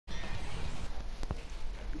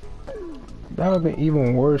That would be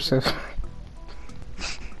even worse if.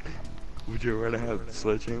 Would you rather have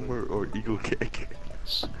sledgehammer or eagle kick?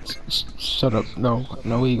 Shut up. No,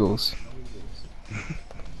 no eagles.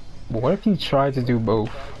 What if you tried to do both?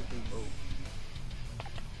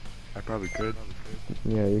 I probably could.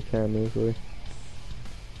 Yeah, you can easily.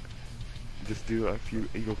 Just do a few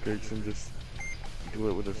eagle kicks and just do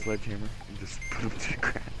it with a sledgehammer and just put them to the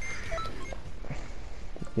ground.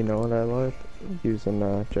 You know what I like?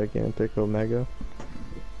 Using gigantic omega.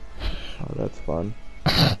 Oh, that's fun.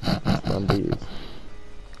 It's fun to use.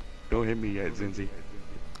 Don't hit me yet, Zinzi.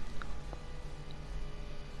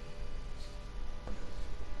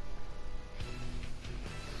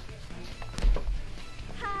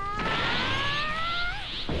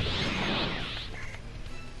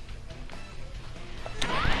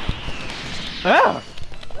 Ah!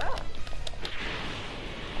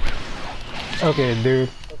 Okay, dude.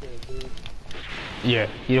 Yeah,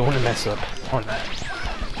 you don't want to mess up on that.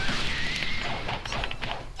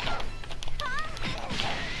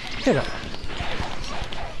 Get up.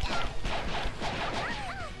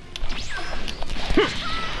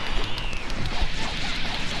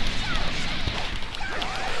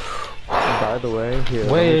 By the way, here.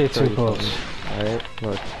 Way too close. Alright,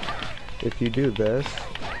 look. If you do this,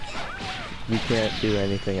 you can't do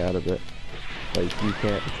anything out of it. Like, you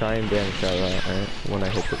can't try and damage out of that, right? When I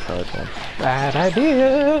hit the charge one. Bad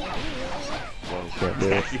idea. Well, you can't do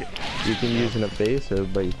it. You can use an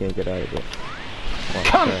evasive, but you can't get out of it.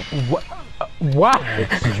 Come! What? What?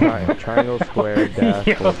 It's triangle, square, dash,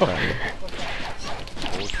 full triangle.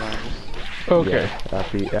 Full triangle? Okay. Yeah,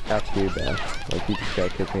 after you dash. Like, you just gotta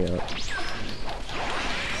kick me out.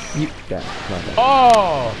 You... Dash, not dash.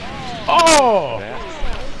 Oh! Oh!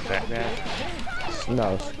 That.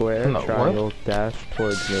 No, square, No, triangle, what? dash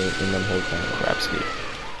towards me, and then hold triangle. Crapski.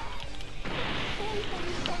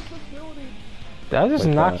 Did I just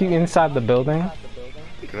Like knock that. you inside the building?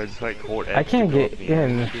 Could I just like hold X I can't to go get up the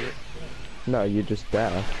end in. and do it? No, you just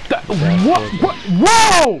dash. What? What?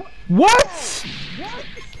 Whoa! What?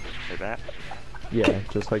 Like that? Yeah,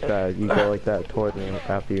 just like that. You go like that toward me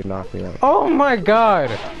after you knock me out. Oh my god!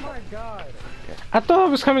 I thought I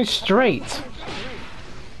was coming straight.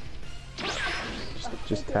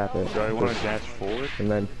 Just tap it. Do I want to Just- dash forward?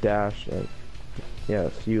 and then dash and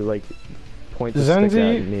yes, you like point the stick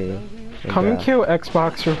Zenzi, at me. Come and dash. kill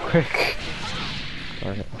Xbox real quick.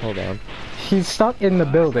 Alright, hold on. He's stuck in the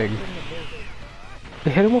building.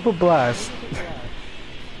 Hit him with a blast.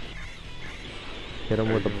 Hit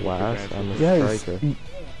him with a blast. I'm a Yes. striker.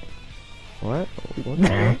 What? What the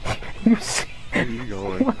heck? You see? Where are you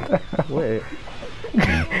going? Wait,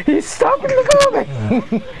 He's stuck in the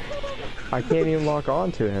building! I can't even lock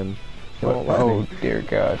onto him. He won't let Oh me. dear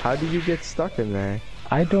god. How did you get stuck in there?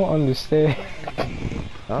 I don't understand.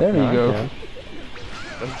 Oh, There no, you go.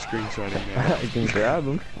 I'm screenshotting now. I can grab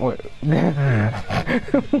him. Wait.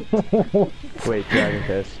 Wait, Dragon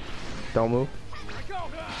Fist. Don't move.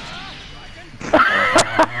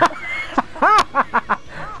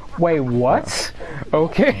 Wait, what?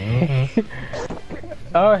 Okay.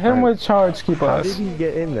 Him with charge, keep How us. did he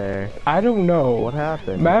get in there? I don't know. What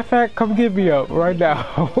happened? Matter of fact, come get me up right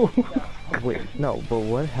now. Wait, no, but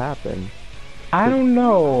what happened? I don't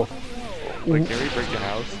know. Like, can we break the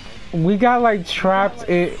house? We got like trapped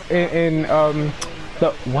in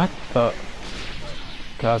the what the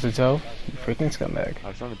Kazuto, you freaking scumbag. I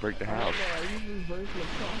was trying to break the house.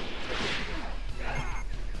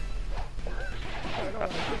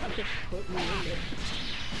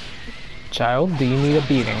 Child, do you need a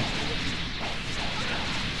beating?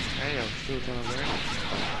 Hey, I'm still trying to learn.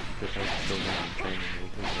 Because I'm still learning training.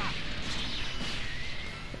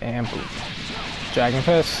 And boom. Dragon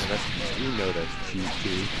Fist. That's, you know that's cheap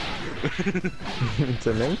too. It's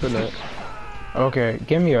an infinite. Okay,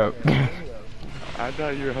 give me up. I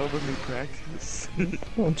thought you were helping me practice.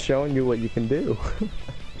 I'm showing you what you can do.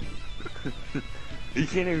 You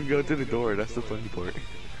can't even go to the door, that's the funny part.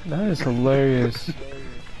 That is hilarious.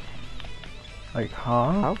 Like,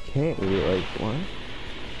 huh? How can't you? Like,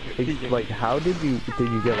 what? Like, how did you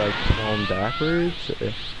get like thrown backwards?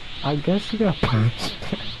 Or? I guess you got punched.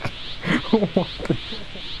 What the?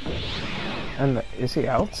 And is he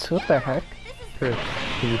out? What the heck? Chris,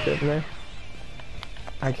 can you fit in there?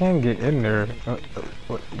 I can't get in there.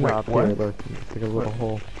 Wait, Up what? here, look, it's like a little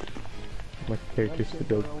hole. My character's too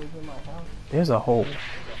big. There's a hole.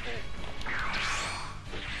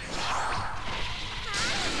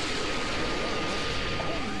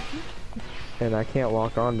 And I can't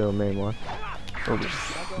walk onto him anymore. Okay.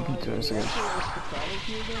 Do this again.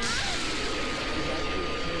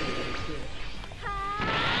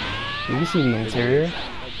 You can see the interior.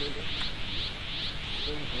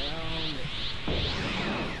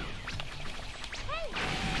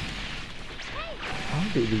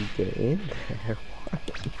 Did he get in there? What?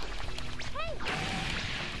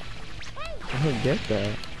 I don't get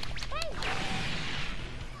that.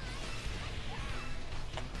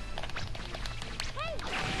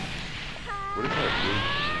 What is that blue?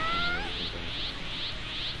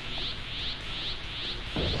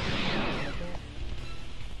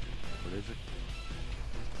 What is it?